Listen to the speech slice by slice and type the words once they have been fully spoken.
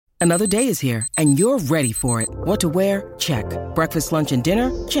Another day is here, and you're ready for it. What to wear? Check. Breakfast, lunch, and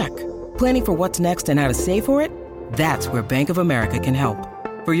dinner? Check. Planning for what's next and how to save for it? That's where Bank of America can help.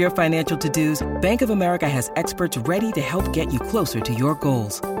 For your financial to-dos, Bank of America has experts ready to help get you closer to your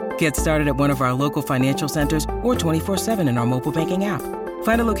goals. Get started at one of our local financial centers or 24/7 in our mobile banking app.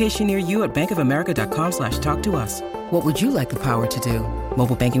 Find a location near you at bankofamerica.com/talktous. What would you like the power to do?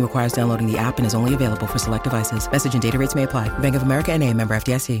 Mobile banking requires downloading the app and is only available for select devices. Message and data rates may apply. Bank of America N.A., member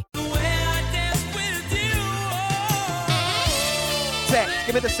FDIC. Sax.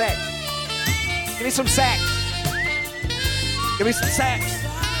 Give me the sax. Give me some sax. Give me some sax.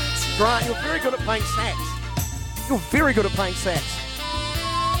 Grant, you're very good at playing sax. You're very good at playing sax.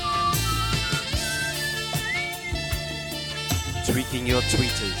 Tweaking your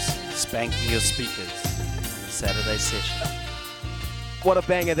tweeters, spanking your speakers. Saturday session. What a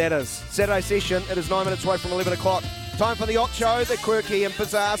banger that is. Saturday session, it is 9 minutes away from 11 o'clock. Time for the Ocho, the quirky and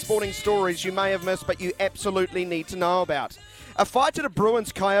bizarre sporting stories you may have missed but you absolutely need to know about. A fight at a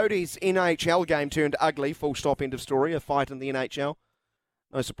Bruins-Coyotes NHL game turned ugly, full stop, end of story. A fight in the NHL.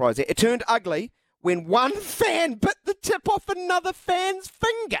 No surprise there. It turned ugly when one fan bit the tip off another fan's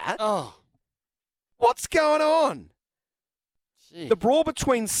finger. Oh. What's going on? Gee. The brawl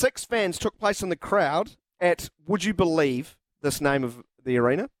between 6 fans took place in the crowd at, would you believe this name of the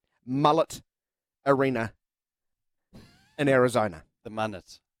arena? Mullet Arena in Arizona. The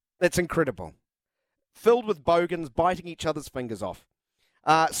Mullet. That's incredible. Filled with bogans biting each other's fingers off.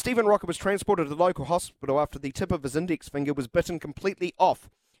 Stephen Rocker was transported to the local hospital after the tip of his index finger was bitten completely off.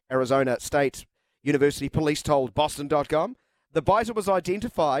 Arizona State University Police told Boston.com. The biter was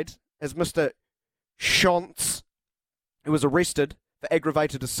identified as Mr. Shantz, who was arrested for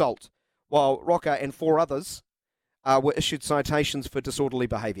aggravated assault, while Rocker and 4 others were issued citations for disorderly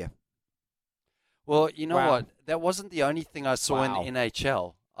behaviour. Well, you know Wow. what? That wasn't the only thing I saw Wow. in the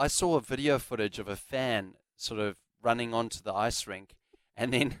NHL. I saw a video footage of a fan sort of running onto the ice rink,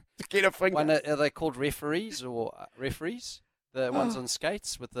 and then To get a finger. are they called referees or referees? The ones on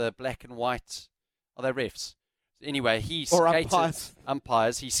skates with the black and white. Are they refs? Anyway, he Or skated. umpires.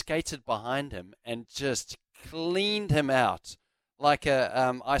 Umpires. He skated behind him and just cleaned him out like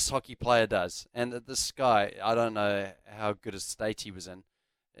a ice hockey player does. And this guy, I don't know how good a state he was in,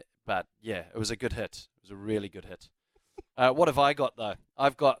 but yeah, it was a good hit. It was a really good hit. What have I got, though?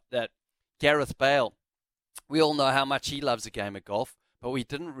 I've got that Garth Bale. We all know how much he loves a game of golf, but we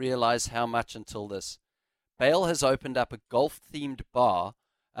didn't realize how much until this. Bale has opened up a golf-themed bar,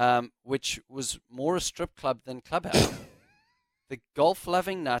 which was more a strip club than clubhouse. The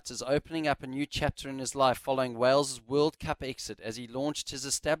golf-loving nut is opening up a new chapter in his life following Wales' World Cup exit as he launched his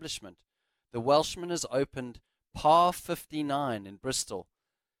establishment. The Welshman has opened Par 59 in Bristol,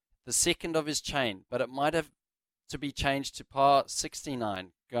 the second of his chain, but it might have to be changed to Par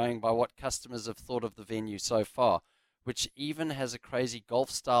 69, going by what customers have thought of the venue so far, which even has a crazy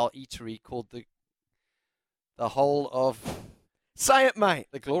golf-style eatery called the Hole of... Say it, mate.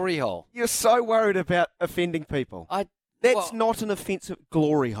 The Glory Hole. You're so worried about offending people. That's not an offensive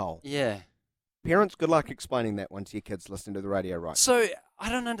glory hole. Yeah. Parents, good luck explaining that one to your kids listening to the radio, right? So, I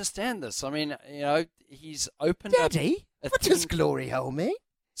don't understand this. I mean, he's opened Daddy, up... what does glory hole mean?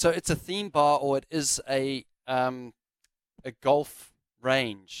 So, it's a theme bar or it is a golf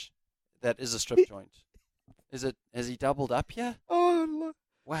range that is a strip joint. Has he doubled up here? Oh, look.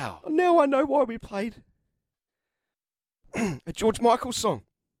 Wow. Now I know why we played a George Michael song.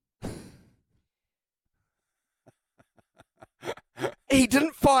 He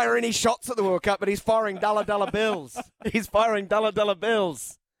didn't fire any shots at the World Cup, but he's firing dollar bills. He's firing dollar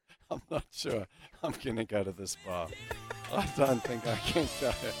bills. I'm not sure I'm going to go to this bar. I don't think I can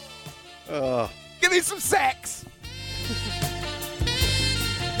go. Oh. Give me some sax.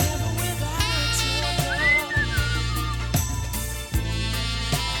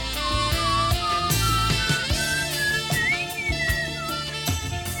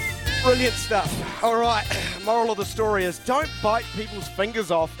 Brilliant stuff. All right, moral of the story is don't bite people's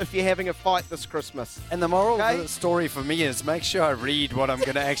fingers off if you're having a fight this Christmas. And the moral Okay? of the story for me is make sure I read what I'm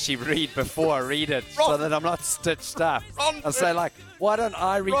going to actually read before I read it so that I'm not stitched up. I'll say, like, why don't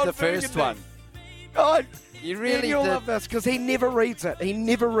I read Ron the first one? God, You really you'll did. love this because he never reads it. He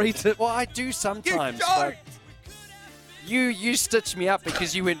never reads it. Well, I do sometimes. You but don't. You stitched me up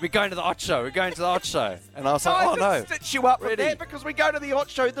because you went, we're going to the Ocho, we're going to the Ocho. And I was like, I oh, didn't no. stitch you up with Really? that because we go to the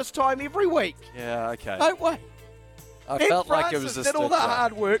Ocho this time every week. Yeah, okay. Don't we? I And felt like it Francis was a did all the stitch up.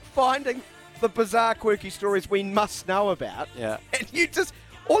 hard work finding the bizarre, quirky stories we must know about. Yeah. And you just,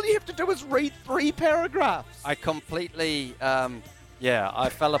 all you have to do is read 3 paragraphs. I completely, I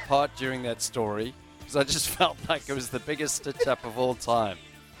fell apart during that story because I just felt like it was the biggest stitch up of all time.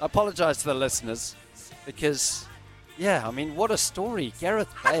 I apologise to the listeners because, yeah, I mean, what a story.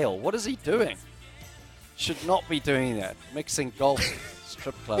 Gareth Bale, what is he doing? Should not be doing that. Mixing golf,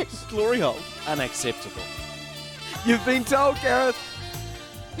 strip clubs. Glory hole. Unacceptable. You've been told, Gareth.